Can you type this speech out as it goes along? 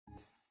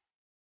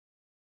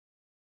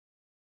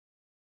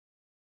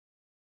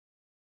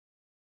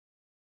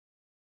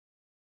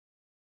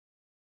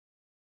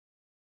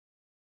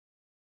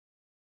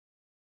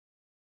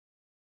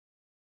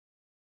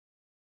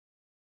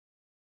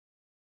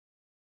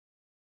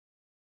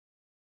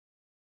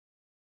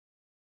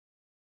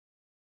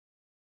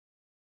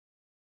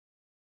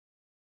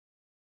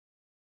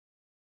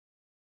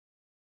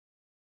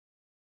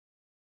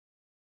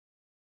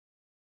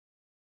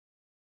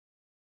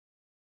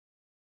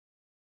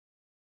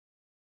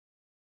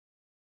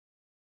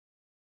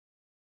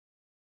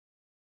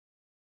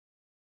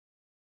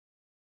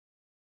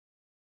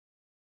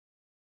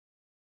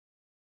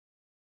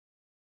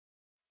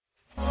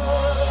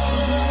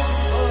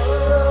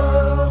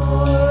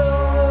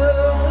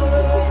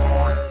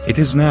It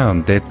is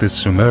known that the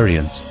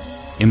Sumerians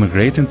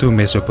immigrated to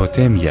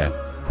Mesopotamia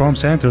from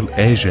Central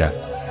Asia,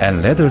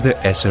 and later the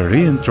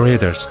Assyrian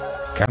traders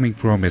coming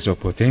from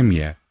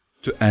Mesopotamia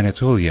to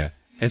Anatolia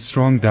had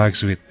strong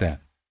dogs with them.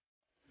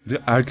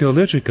 The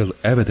archaeological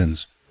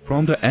evidence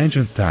from the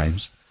ancient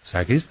times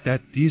suggests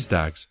that these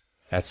dogs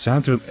had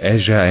Central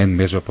Asia and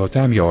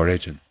Mesopotamia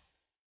origin.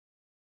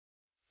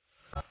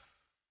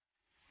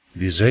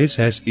 This race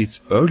has its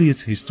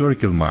earliest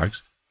historical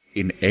marks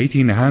in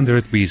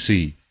 1800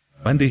 BC,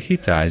 when the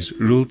Hittites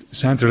ruled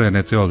Central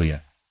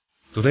Anatolia.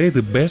 Today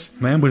the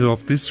best members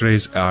of this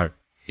race are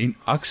in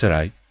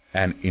Aksaray,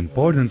 an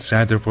important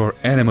center for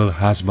animal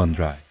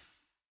husbandry.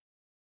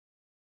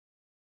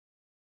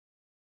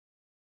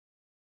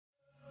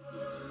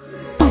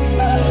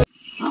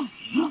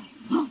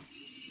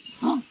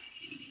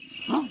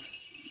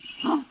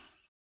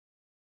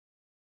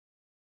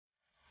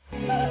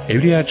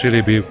 Evliya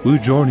Çelebi, who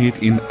journeyed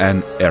in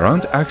and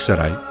around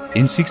Aksaray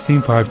in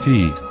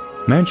 1658,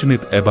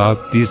 mentioned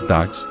about these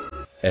dogs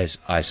as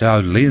 "I saw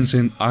lions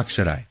in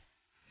Aksaray."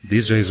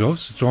 This race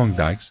of strong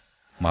dogs,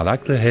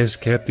 Malaklı has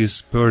kept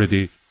its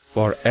purity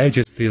for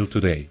ages till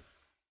today.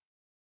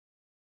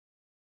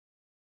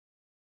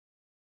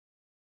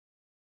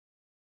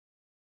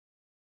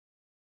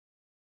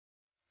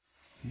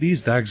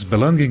 These dogs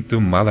belonging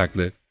to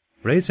Malaklı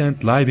race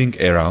and living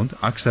around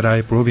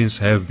Aksaray province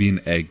have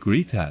been a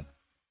great help.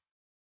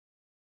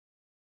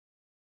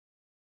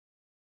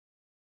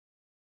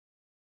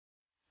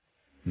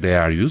 They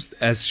are used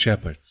as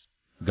shepherds,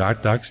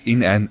 guard dogs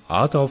in and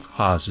out of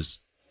houses,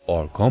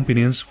 or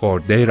companions for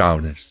their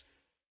owners.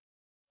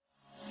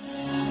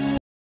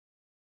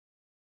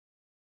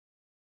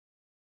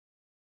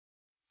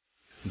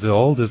 The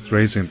oldest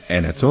race in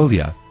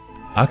Anatolia,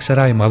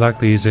 Aksaray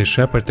Malaklisi is a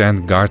shepherd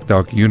and guard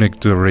dog unique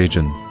to the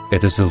region.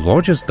 It is the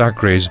largest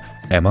dog race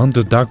among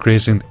the dog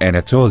races in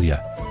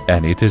Anatolia,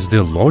 and it is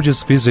the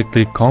largest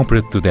physically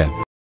compared to them.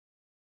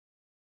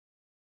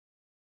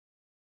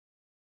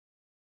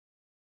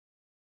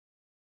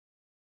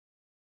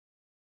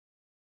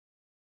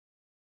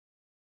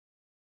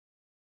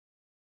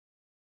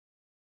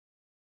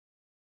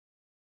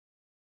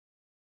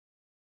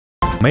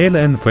 Male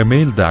and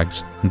female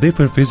dogs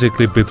differ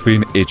physically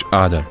between each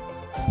other.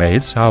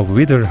 Males have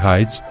wider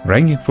heights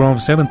ranging from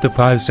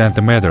 75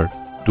 cm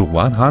to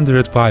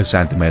 105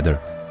 cm.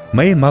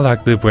 Male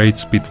Malaklı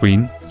weighs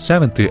between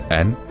 70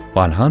 and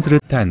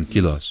 110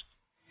 kilos.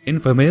 In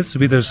females,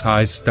 wither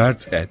height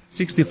starts at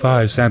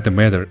 65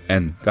 cm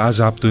and goes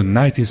up to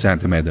 90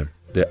 cm.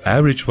 The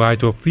average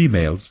weight of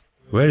females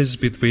varies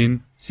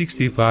between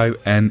 65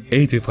 and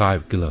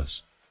 85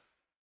 kilos.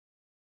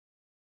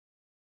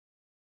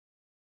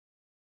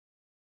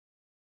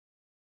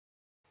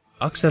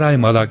 Aksaray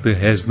Malaklı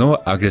has no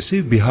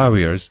aggressive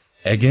behaviors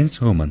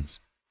against humans.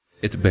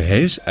 It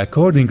behaves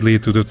accordingly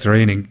to the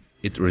training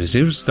it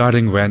receives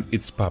starting when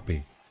it's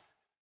puppy.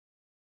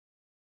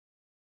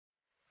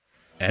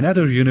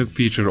 Another unique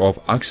feature of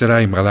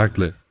Aksaray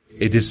Malaklı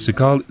is its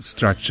skull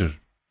structure.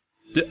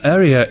 The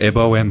area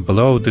above and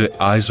below the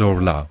eyes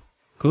are low,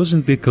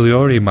 causing the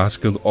ciliary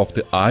muscle of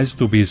the eyes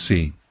to be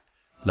seen.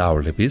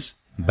 Lower lip is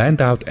bent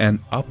out and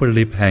upper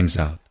lip hangs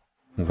out.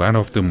 One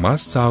of the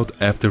most sought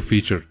after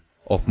features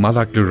of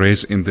Malaklı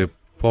race in the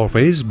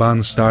foreface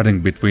bone starting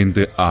between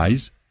the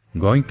eyes,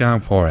 going down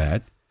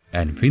forehead,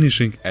 and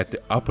finishing at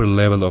the upper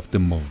level of the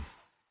mouth.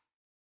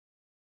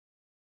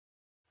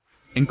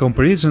 In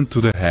comparison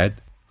to the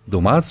head, the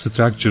mouth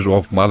structure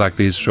of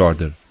Malaklı is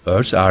shorter.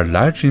 Ears are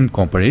large in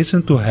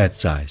comparison to head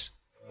size.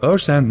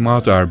 Ears and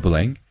mouth are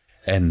blank,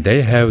 and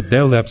they have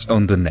develops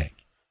on the neck.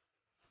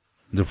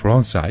 The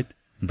front side,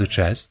 the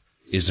chest,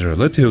 is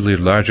relatively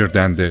larger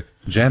than the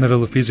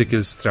general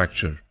physical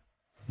structure.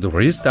 The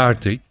wrists are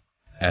thick,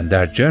 and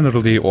there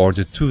generally are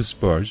the two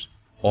spurs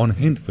on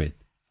hind feet.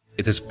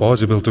 It is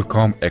possible to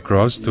come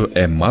across to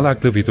a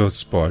Malaklı without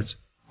spurs,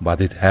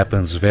 but it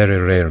happens very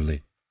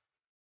rarely.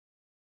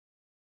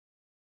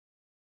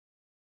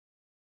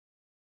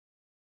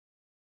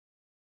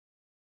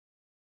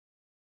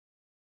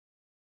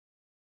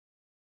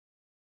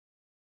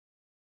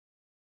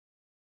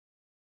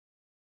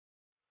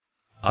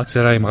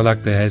 Aksaray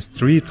Malaklı has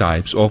three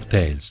types of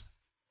tails: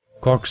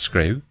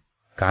 corkscrew,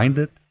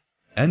 kinded,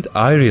 and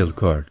aerial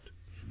curd.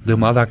 The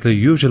Malaklı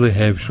usually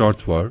have short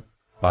fur,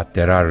 but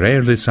there are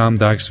rarely some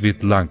dogs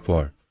with long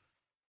fur.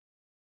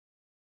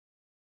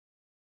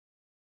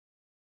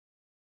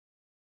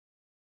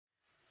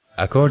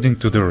 According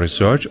to the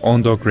research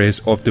on dog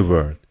race of the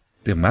world,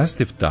 the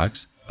Mastiff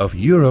dogs of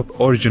Europe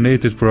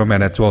originated from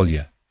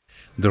Anatolia.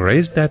 The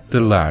race that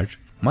the large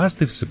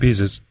Mastiff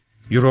species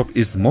Europe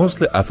is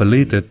mostly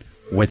affiliated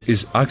with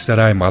is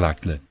Aksaray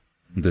Malaklı.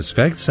 This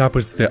fact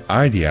supports the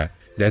idea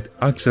that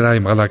Aksaray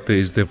Malaklı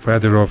is the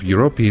father of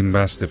European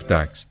Mastiff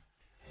dogs.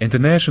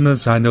 International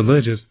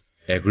cynologists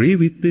agree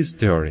with this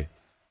theory.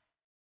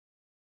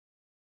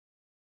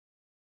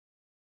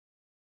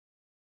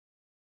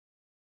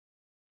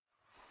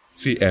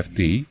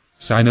 CFT,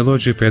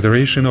 Cynology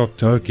Federation of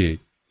Turkey,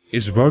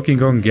 is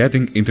working on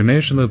getting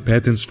international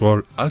patents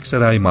for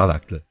Aksaray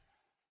Malaklı.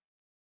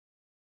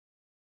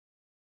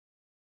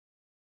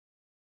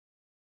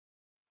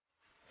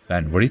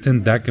 when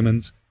written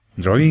documents,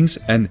 drawings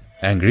and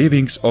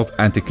engravings of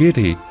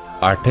antiquity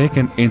are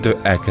taken into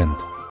account.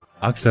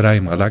 Aksaray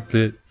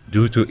Malaklisi,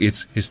 due to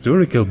its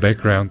historical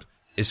background,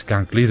 is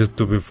concluded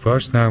to be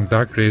first known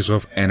dark race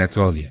of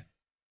Anatolia.